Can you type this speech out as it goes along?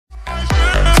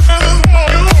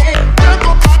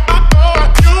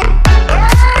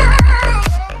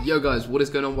Yo guys, what is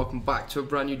going on? Welcome back to a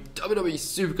brand new WWE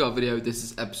Supercard video. This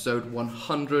is episode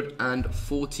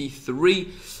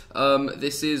 143.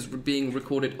 This is being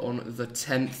recorded on the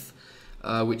 10th,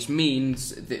 which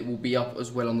means that it will be up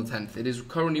as well on the 10th. It is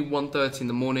currently 1:30 in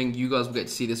the morning. You guys will get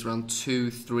to see this around 2,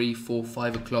 3, 4,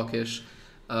 5 o'clock-ish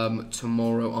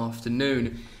tomorrow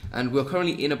afternoon. And we're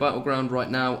currently in a battleground right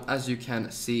now, as you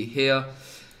can see here,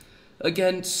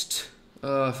 against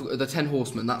the 10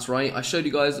 Horsemen. That's right. I showed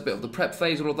you guys a bit of the prep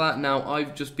phase and all that. Now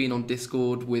I've just been on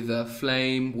Discord with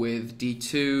Flame, with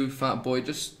D2, Fat Boy,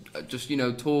 just you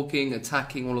know, talking,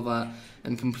 attacking, all of that,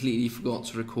 and completely forgot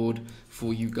to record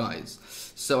for you guys.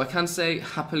 So I can say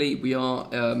happily we are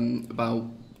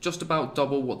just about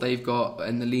double what they've got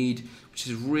in the lead, which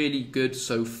is really good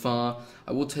so far.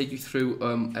 I will take you through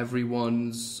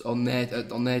everyone's on their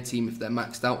team, if they're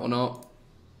maxed out or not.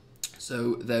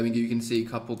 So there we go. You can see a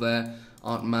couple there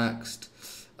aren't maxed.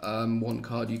 One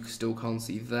card you still can't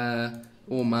see there,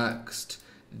 all maxed.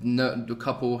 No, a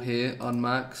couple here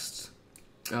unmaxed.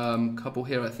 Couple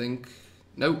here I think.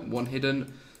 No, one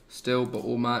hidden still, but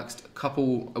all maxed. A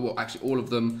couple, well actually all of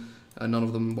them. None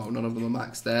of them are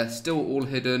maxed there. Still all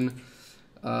hidden,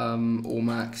 all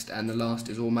maxed, and the last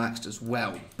is all maxed as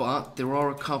well. But there are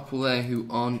a couple there who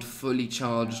aren't fully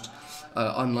charged.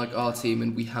 Unlike our team,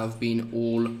 and we are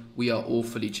all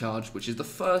fully charged, which is the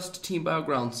first team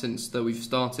battleground since we've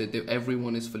started that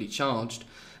everyone is fully charged,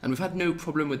 and we've had no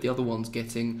problem with the other ones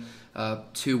getting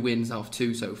 2 wins out of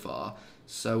 2 so far.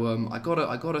 So I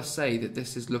gotta say that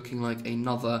this is looking like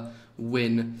another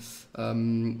win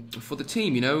for the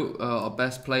team. You know, our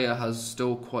best player has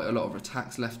still quite a lot of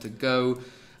attacks left to go.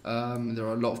 There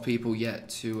are a lot of people yet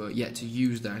to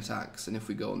use their attacks, and if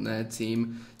we go on their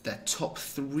team, their top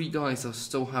 3 guys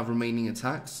still have remaining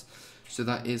attacks, so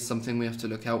that is something we have to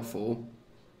look out for.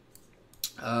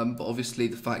 But obviously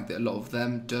the fact that a lot of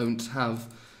them don't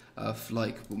have,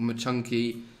 like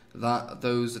Machunky, that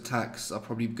those attacks are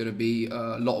probably going to be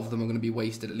a lot of them are going to be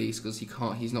wasted, at least because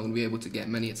he's not going to be able to get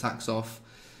many attacks off.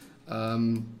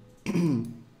 So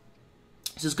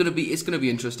it's going to be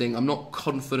interesting. I'm not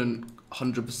confident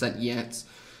 100% yet.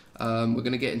 We're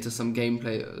going to get into some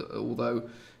gameplay, although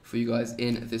for you guys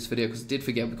in this video, because I did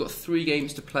forget we've got 3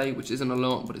 games to play, which isn't a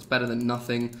lot, but it's better than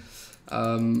nothing.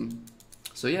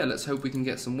 So yeah, let's hope we can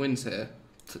get some wins here.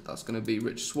 That's going to be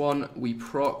Rich Swan. We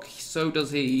proc. So does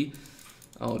he.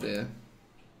 Oh dear.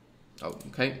 Oh,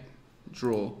 okay.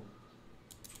 Draw.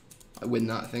 I win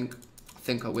that, I think. I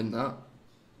think I win that.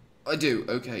 I do.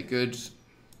 Okay, good.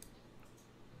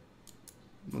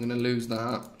 I'm going to lose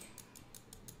that.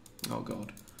 Oh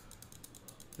god.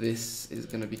 This is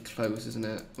going to be close, isn't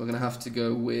it? We're going to have to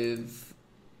go with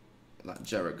that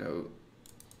Jericho.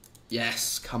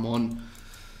 Yes, come on.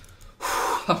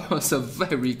 That was a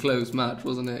very close match,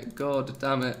 wasn't it? God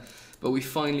damn it. But we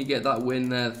finally get that win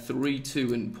there.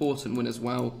 3-2, important win as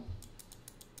well.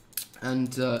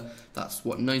 And that's,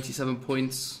 what, 97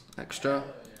 points extra.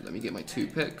 Let me get my 2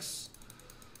 picks.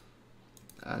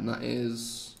 And that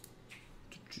is...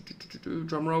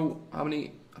 drum roll. How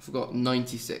many? I forgot.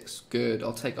 96. Good.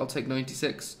 I'll take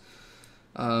 96.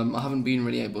 I haven't been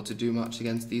really able to do much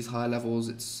against these higher levels.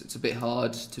 It's a bit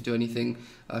hard to do anything.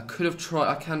 I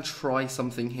can try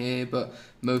something here, but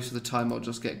most of the time I'll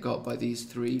just get got by these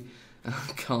 3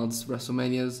 cards,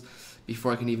 WrestleManias,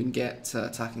 before I can even get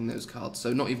attacking those cards.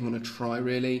 So not even going to try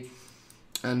really.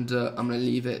 And I'm going to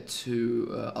leave it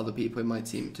to other people in my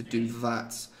team to do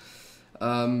that.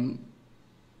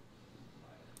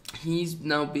 He's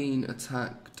now been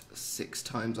attacked 6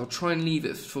 times. I'll try and leave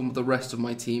it for the rest of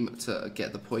my team to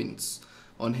get the points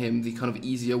on him, the kind of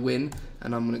easier win.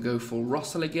 And I'm going to go for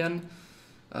Russell again.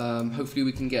 Hopefully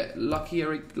we can get lucky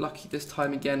this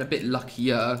time again. A bit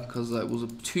luckier, because it was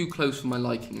too close for my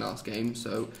liking last game.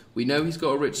 So we know he's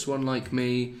got a Rich Swan like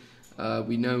me.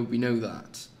 We know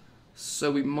that. So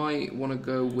we might want to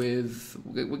go with...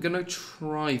 We're going to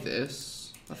try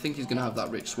this. I think he's going to have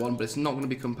that Rich Swan, but it's not going to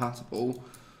be compatible.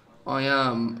 I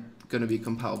am going to be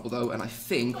compatible though, and I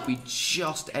think we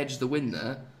just edged the win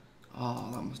there.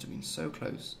 Oh, that must have been so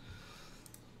close.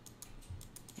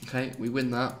 Okay, we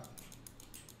win that.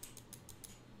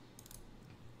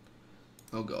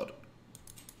 Oh god.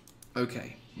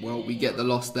 Okay, well, we get the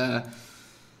loss there.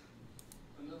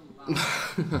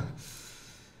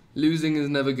 Losing is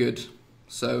never good,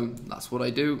 so that's what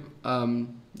I do.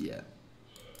 Yeah.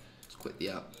 Let's quit the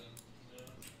app.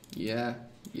 Yeah.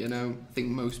 You know, I think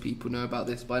most people know about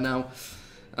this by now,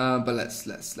 but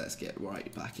let's get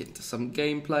right back into some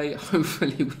gameplay.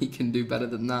 Hopefully we can do better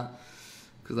than that,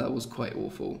 because that was quite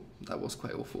awful.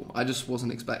 I just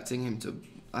wasn't expecting him to.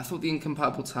 I thought the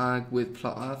incompatible tag with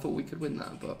I thought we could win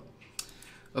that, but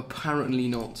Apparently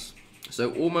not.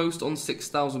 So almost on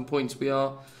 6,000 points we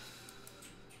are.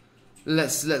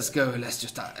 Let's go. Let's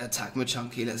just attack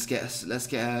Machanky. Let's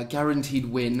get a guaranteed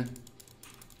win,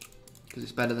 because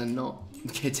it's better than not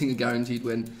getting a guaranteed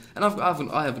win. And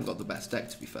I haven't got the best deck,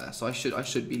 to be fair. So I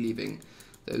should be leaving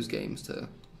those games to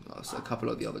a couple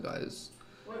of the other guys.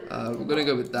 We're gonna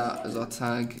go with that as our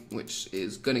tag, which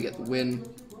is gonna get the win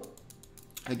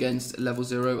against level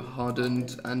 0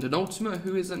 hardened and an ultimate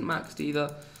who isn't maxed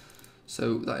either.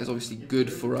 So that is obviously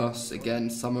good for us. Again,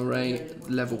 Summer Ray,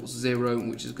 level 0,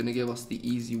 which is going to give us the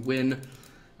easy win.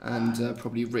 And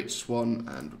probably Rich Swan,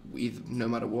 and no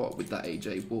matter what, with that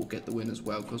AJ, we'll get the win as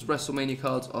well. Because WrestleMania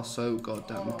cards are so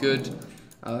goddamn good.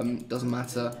 Doesn't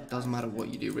matter what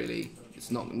you do, really.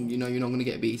 It's not, you're not going to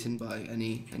get beaten by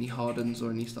any hardens or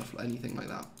anything like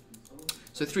that.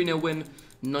 So 3-0 win,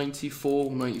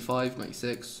 94, 95,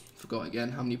 96. Forgot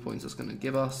again how many points that's going to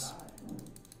give us.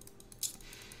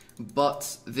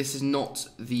 But this is not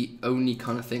the only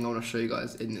kind of thing I want to show you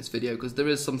guys in this video, because there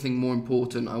is something more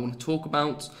important I want to talk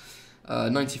about.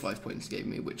 95 points gave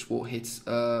me, which will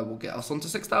get us onto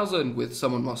 6,000, with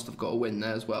someone must have got a win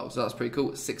there as well. So that's pretty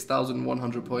cool.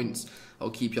 6,100 points.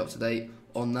 I'll keep you up to date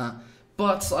on that.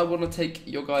 But I want to take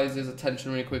your guys'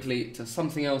 attention really quickly to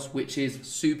something else, which is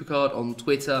Supercard on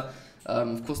Twitter.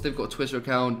 Of course, they've got a Twitter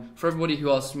account. For everybody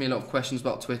who asks me a lot of questions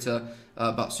about Twitter,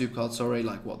 about Supercard, sorry,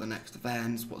 like what the next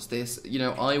events, what's this,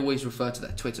 I always refer to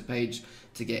their Twitter page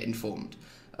to get informed.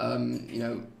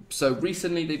 So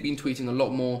recently they've been tweeting a lot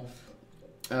more,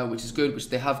 which is good, which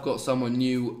they have got someone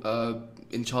new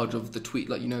in charge of the tweet,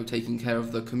 taking care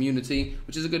of the community,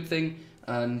 which is a good thing.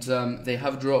 And they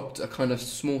have dropped a kind of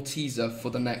small teaser for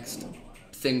the next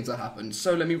things that happen.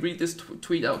 So let me read this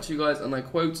tweet out to you guys, and I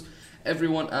quote: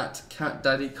 "Everyone at Cat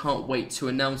Daddy can't wait to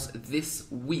announce this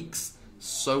week's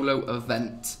solo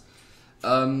event."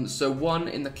 So one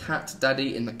in the Cat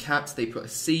Daddy, in the cat, they put a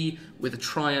C with a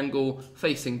triangle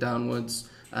facing downwards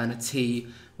and a T,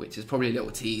 which is probably a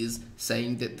little tease,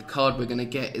 saying that the card we're going to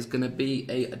get is going to be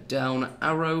a down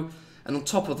arrow. And on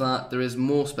top of that, there is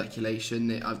more speculation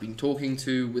that I've been talking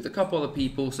to with a couple other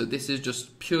people. So this is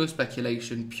just pure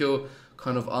speculation, pure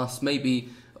kind of maybe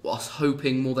us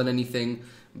hoping more than anything.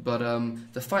 But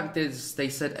the fact is, they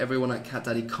said everyone at Cat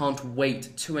Daddy can't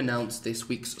wait to announce this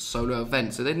week's solo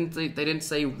event. So they didn't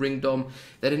say Ringdom.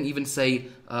 They didn't even say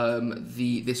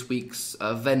this week's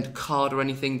event card or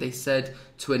anything. They said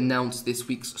to announce this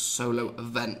week's solo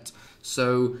event.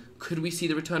 So could we see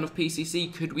the return of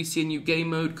PCC? Could we see a new game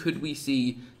mode? Could we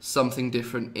see something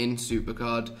different in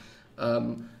Supercard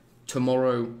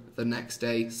tomorrow, the next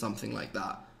day, something like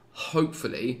that?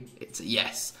 Hopefully it's a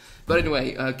yes. But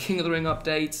anyway, King of the Ring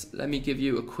update. Let me give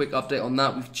you a quick update on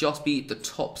that. We've just beat the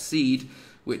top seed,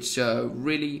 which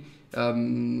really,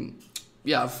 I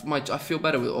feel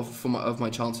better of my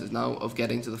chances now of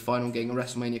getting to the final, getting a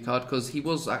WrestleMania card, because he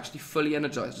was actually fully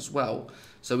energized as well.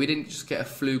 So we didn't just get a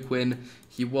fluke win.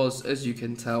 He was, as you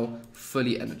can tell,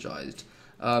 fully energized.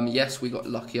 Yes, we got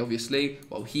lucky, obviously.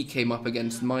 Well, he came up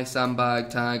against my sandbag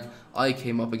tag. I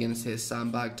came up against his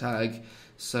sandbag tag.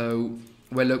 So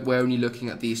we're only looking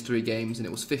at these 3 games, and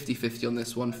it was 50-50 on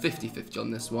this one, 50-50 on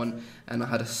this one, and I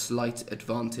had a slight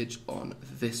advantage on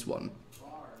this one.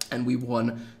 And we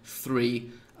won 3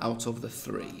 out of the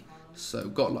 3. So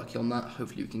got lucky on that.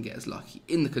 Hopefully we can get as lucky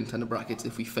in the contender brackets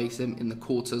if we face him in the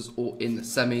quarters or in the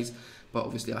semis. But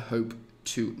obviously I hope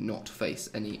to not face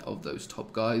any of those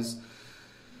top guys.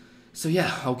 So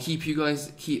yeah, I'll keep you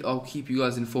guys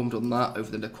informed on that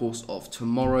over the course of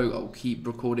tomorrow. I'll keep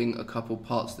recording a couple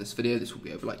parts of this video. This will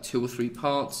be over like 2 or 3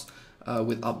 parts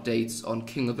with updates on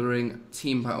King of the Ring,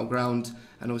 Team Battleground,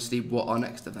 and obviously what our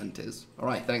next event is.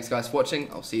 Alright, thanks guys for watching.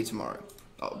 I'll see you tomorrow.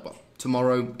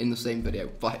 Tomorrow in the same video.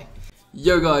 Bye.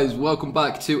 Yo guys, welcome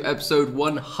back to episode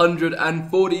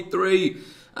 143,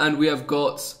 and we have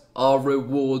got our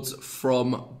rewards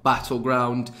from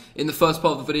Battleground. In the first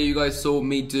part of the video, you guys saw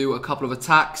me do a couple of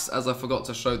attacks, as I forgot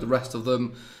to show the rest of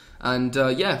them. And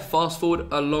yeah, fast forward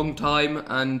a long time,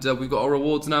 and we've got our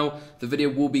rewards now. The video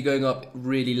will be going up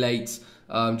really late,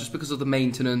 just because of the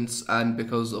maintenance and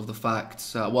because of the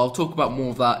fact, well, I'll talk about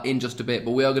more of that in just a bit,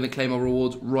 but we are going to claim our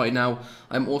rewards right now.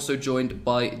 I'm also joined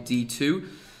by D2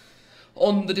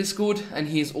 on the Discord, and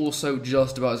he's also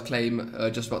just about to claim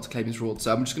his rewards.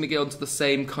 So I'm just going to get onto the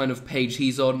same kind of page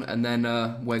he's on, and then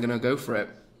we're going to go for it.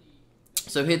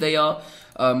 So here they are.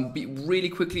 Really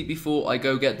quickly before I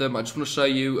go get them, I just want to show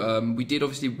you, we did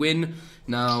obviously win.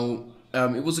 Now,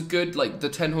 it was a good, the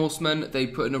 10 horsemen, they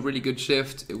put in a really good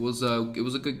shift. It was a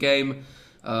good game.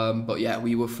 But yeah,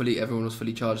 everyone was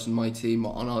fully charged in my team,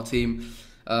 on our team.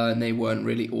 and they weren't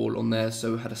really all on there,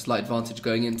 so had a slight advantage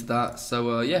going into that.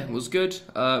 So yeah, it was good,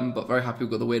 but very happy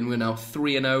we got the win. We're now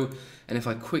 3-0, and if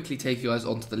I quickly take you guys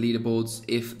onto the leaderboards,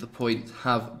 if the points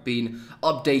have been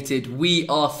updated, we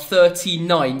are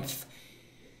 39th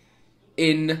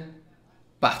in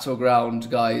Battleground,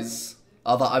 guys.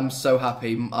 I'm so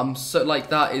happy. I'm so like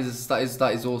that is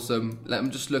awesome. I'm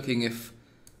just looking if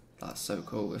that's so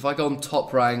cool. If I go on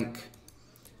top rank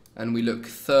and we look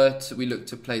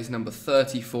to place number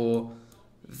 34,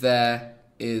 there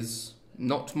is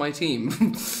not my team.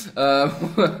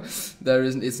 There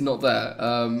isn't. It's not there.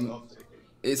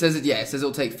 It says it. Yeah, it says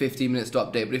it'll take 15 minutes to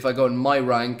update. But if I go on my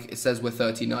rank, it says we're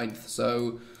 39th.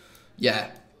 So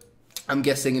yeah, I'm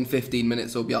guessing in 15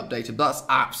 minutes it'll be updated. But that's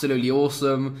absolutely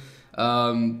awesome.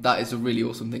 That is a really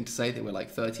awesome thing to say, that we're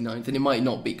like 39th, and it might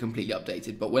not be completely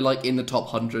updated, but we're like in the top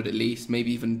 100 at least,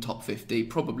 maybe even top 50,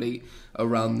 probably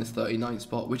around this 39th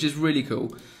spot, which is really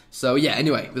cool. So yeah,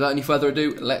 anyway, without any further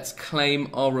ado, let's claim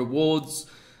our rewards.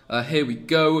 Here we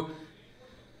go.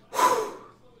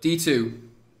 D2.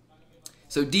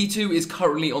 So D2 is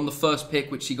currently on the first pick,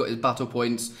 which he got his battle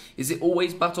points. Is it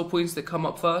always battle points that come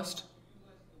up first?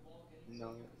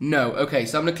 No. Okay,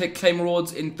 so I'm going to click claim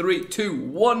rewards in 3, 2,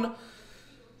 1.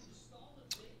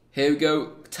 Here we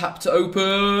go. Tap to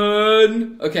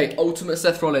open. Okay, Ultimate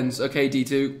Seth Rollins. Okay,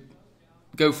 D2.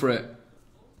 Go for it.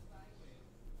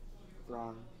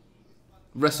 Braun.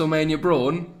 WrestleMania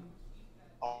Braun.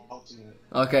 Ultimate.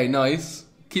 Okay, nice.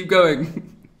 Keep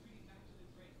going.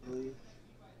 Bailey.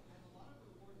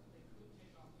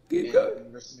 Keep going.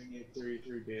 WrestleMania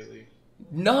 33 Bailey.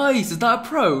 Nice. Is that a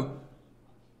pro?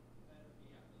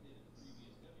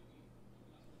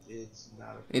 It's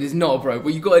not a pro. It is not a pro,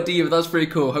 but you got a diva. That's pretty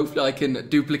cool. Hopefully I can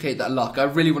duplicate that luck. I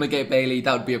really want to get Bailey.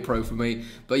 That would be a pro for me.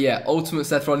 But yeah, Ultimate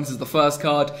Seth Rollins is the first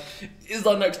card. Is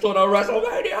our next one our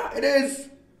WrestleMania? It is.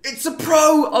 It's a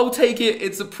pro. I'll take it.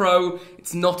 It's a pro.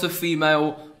 It's not a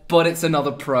female, but it's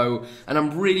another pro. And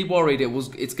I'm really worried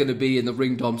it's going to be in the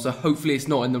Ring Dom. So hopefully it's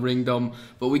not in the Ring Dom.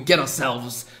 But we get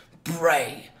ourselves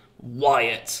Bray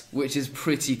Wyatt, which is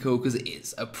pretty cool because it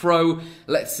is a pro.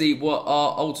 Let's see what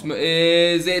our ultimate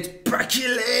is. It's Becky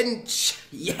Lynch.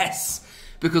 Yes,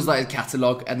 because that is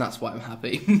catalogue, and that's why I'm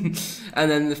happy.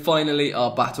 And then finally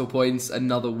our battle points,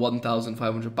 another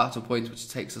 1,500 battle points, which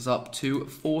takes us up to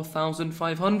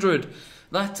 4,500.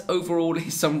 That overall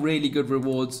is some really good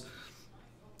rewards,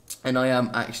 and I am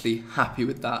actually happy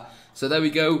with that. So there we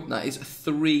go. That is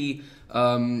 3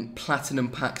 platinum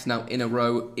packs now in a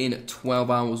row. In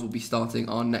 12 hours we'll be starting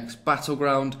our next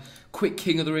Battleground. Quick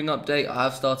King of the Ring update. I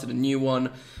have started a new one.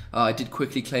 I did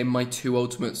quickly claim my 2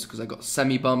 ultimates because I got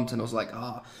semi-bumped, and I was like,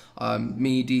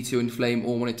 me, D2 and Flame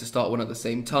all wanted to start one at the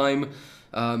same time.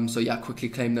 So yeah, quickly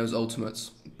claimed those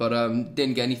ultimates. But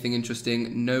didn't get anything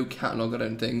interesting. No catalogue, I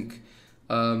don't think.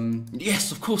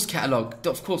 Yes, of course, catalogue.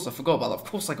 Of course, I forgot about that. Of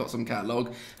course, I got some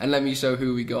catalogue. And let me show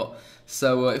who we got.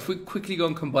 So if we quickly go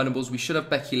on combinables, we should have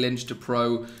Becky Lynch to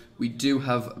pro. We do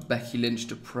have Becky Lynch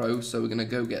to pro, so we're going to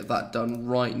go get that done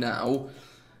right now.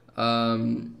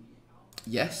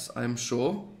 Yes, I'm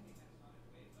sure.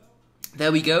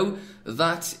 There we go.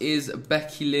 That is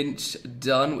Becky Lynch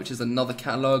done, which is another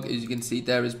catalogue. As you can see,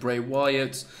 there is Bray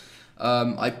Wyatt.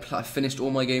 I finished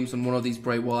all my games on one of these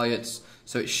Bray Wyatts,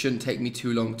 so it shouldn't take me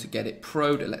too long to get it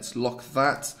pro'd. Let's lock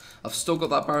that. I've still got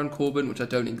that Baron Corbin, which I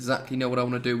don't exactly know what I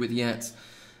want to do with yet,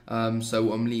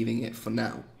 so I'm leaving it for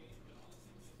now.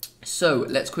 So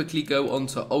let's quickly go on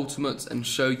to Ultimates and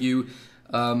show you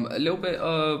a little bit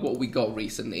of what we got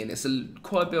recently, and it's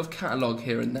quite a bit of catalogue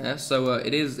here and there, so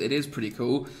it is pretty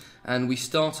cool. And we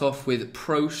start off with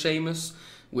Pro Sheamus,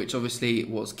 which obviously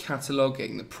was catalogue,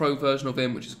 getting the pro version of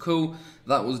him, which is cool.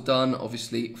 That was done,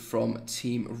 obviously, from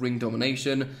Team Ring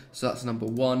Domination, so that's number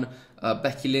 1.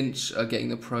 Becky Lynch getting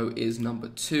the pro is number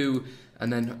 2.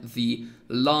 And then the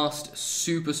last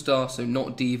superstar, so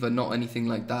not diva, not anything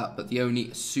like that, but the only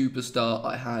superstar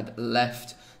I had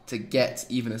left to get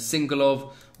even a single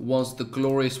of was the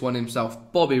glorious one himself,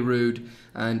 Bobby Roode,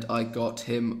 and I got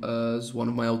him as one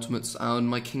of my ultimates and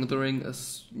my King of the Ring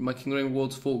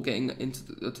awards for getting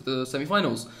into the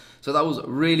semi-finals. So that was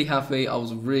really happy. I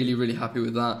was really happy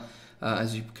with that,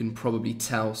 as you can probably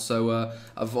tell. So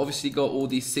I've obviously got all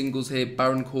these singles here.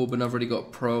 Baron Corbin, I've already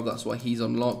got pro. That's why he's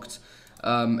unlocked.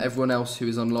 Everyone else who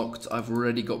is unlocked, I've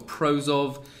already got pros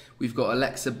of. We've got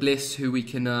Alexa Bliss, who we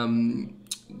can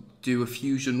do a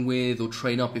fusion with or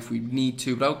train up if we need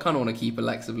to, but I kind of want to keep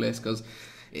Alexa Bliss because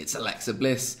it's Alexa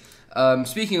Bliss.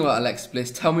 Speaking about Alexa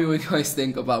Bliss, tell me what you guys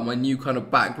think about my new kind of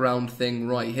background thing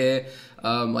right here.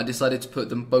 I decided to put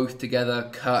them both together,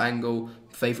 Kurt Angle,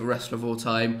 favourite wrestler of all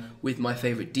time, with my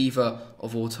favourite diva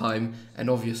of all time, and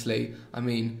obviously, I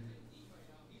mean,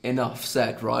 enough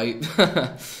said, right?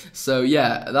 So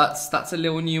yeah, that's a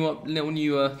little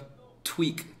new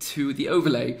tweak to the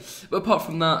overlay. But apart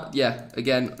from that, yeah,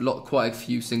 again, quite a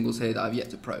few singles here that I've yet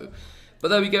to pro. But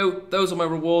there we go. Those are my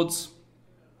rewards.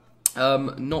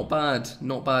 Not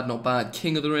bad.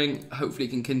 King of the Ring, hopefully it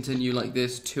can continue like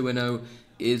this. 2-0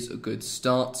 is a good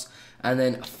start. And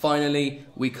then finally,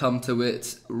 we come to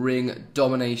it, Ring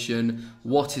Domination.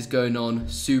 What is going on?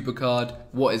 Supercard,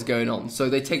 what is going on? So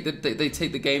they take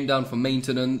the game down for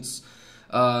maintenance.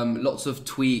 Lots of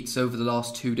tweets over the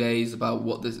last 2 days about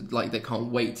what this, like, they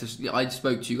can't wait to. I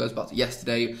spoke to you guys about it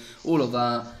yesterday. All of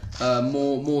that,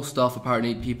 more stuff.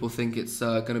 Apparently, people think it's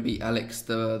going to be Alex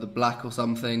the Black or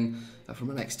something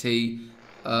from NXT.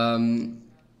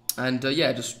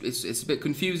 Yeah, just it's a bit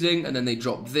confusing. And then they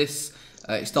dropped this.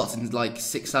 It starts in like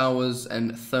 6 hours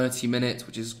and 30 minutes,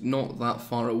 which is not that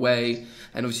far away.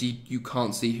 And obviously, you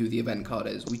can't see who the event card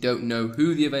is. We don't know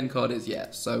who the event card is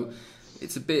yet, so.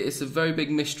 It's a very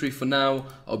big mystery for now.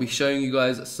 I'll be showing you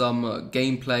guys some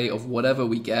gameplay of whatever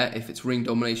we get, if it's Ring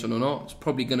Domination or not. It's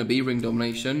probably going to be Ring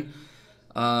Domination.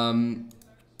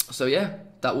 So yeah,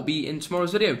 that will be in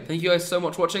tomorrow's video. Thank you guys so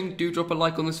much for watching. Do drop a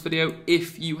like on this video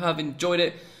if you have enjoyed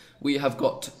it. We have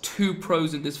got 2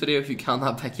 pros in this video, if you count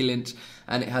that Becky Lynch,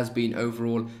 and it has been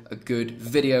overall a good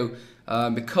video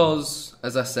because,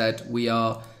 as I said, we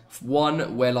are...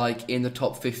 we're like in the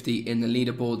top 50 in the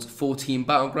leaderboards, 4-team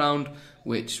battleground,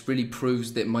 which really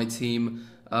proves that my team,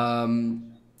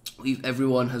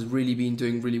 everyone has really been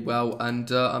doing really well, and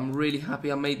I'm really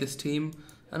happy I made this team,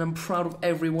 and I'm proud of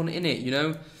everyone in it, you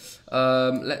know.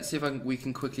 Let's see if we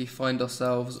can quickly find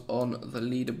ourselves on the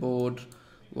leaderboard,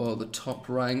 well, the top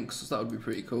ranks, so that would be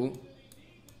pretty cool.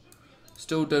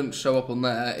 Still don't show up on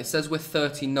there. It says we're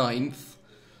 39th.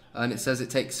 And it says it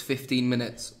takes 15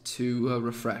 minutes to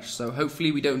refresh. So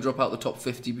hopefully we don't drop out the top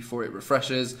 50 before it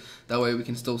refreshes. That way we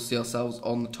can still see ourselves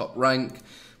on the top rank.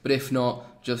 But if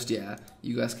not, just, yeah,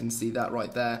 you guys can see that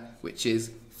right there, which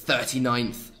is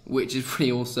 39th, which is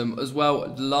pretty awesome. As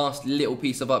well, last little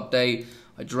piece of update.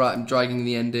 I'm dragging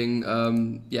the ending,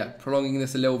 yeah, prolonging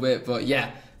this a little bit. But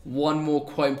yeah, one more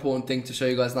quite important thing to show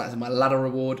you guys, and that is my ladder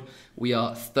reward. We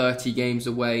are 30 games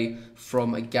away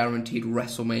from a guaranteed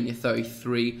WrestleMania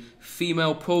 33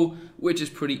 female pool, which is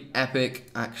pretty epic,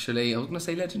 actually. I was going to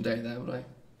say legendary there, but I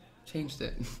changed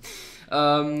it.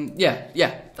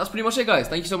 Yeah, that's pretty much it, guys.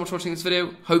 Thank you so much for watching this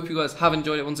video. Hope you guys have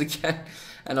enjoyed it once again,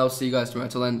 and I'll see you guys tomorrow.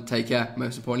 Till then, take care.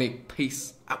 Most importantly,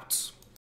 peace out.